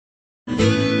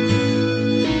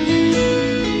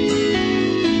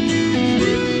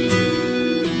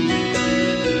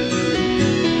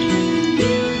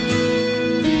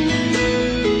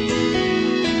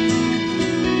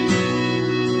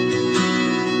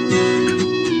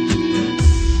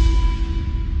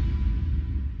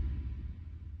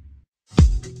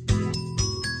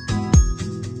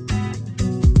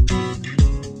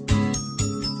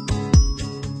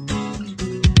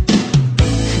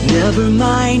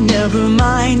never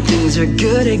mind, things are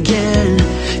good again.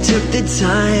 Took the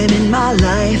time in my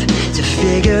life to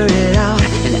figure it out,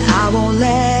 and I won't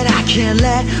let, I can't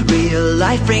let real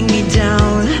life bring me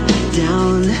down,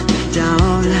 down,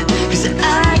 down. Cause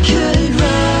I could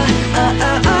run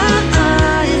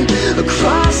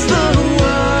across the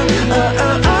world,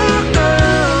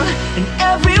 and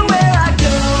everywhere I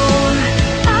go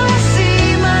I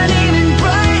see my name in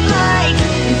bright lights.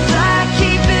 If I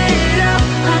keep it up,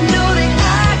 I know that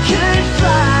I could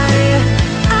fly.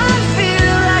 I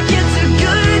feel like it's a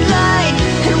good life,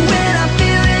 and when I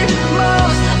feel it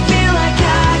most, I feel like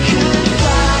I could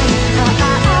fly.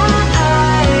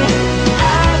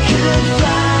 I could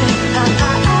fly.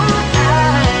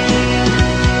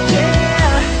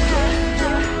 Yeah.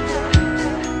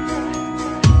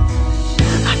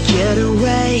 I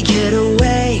get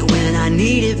away when I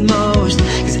need it most.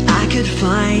 Cause I could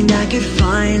find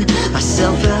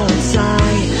myself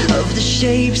outside of the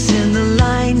shapes and the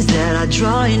lines that I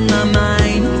draw in my mind.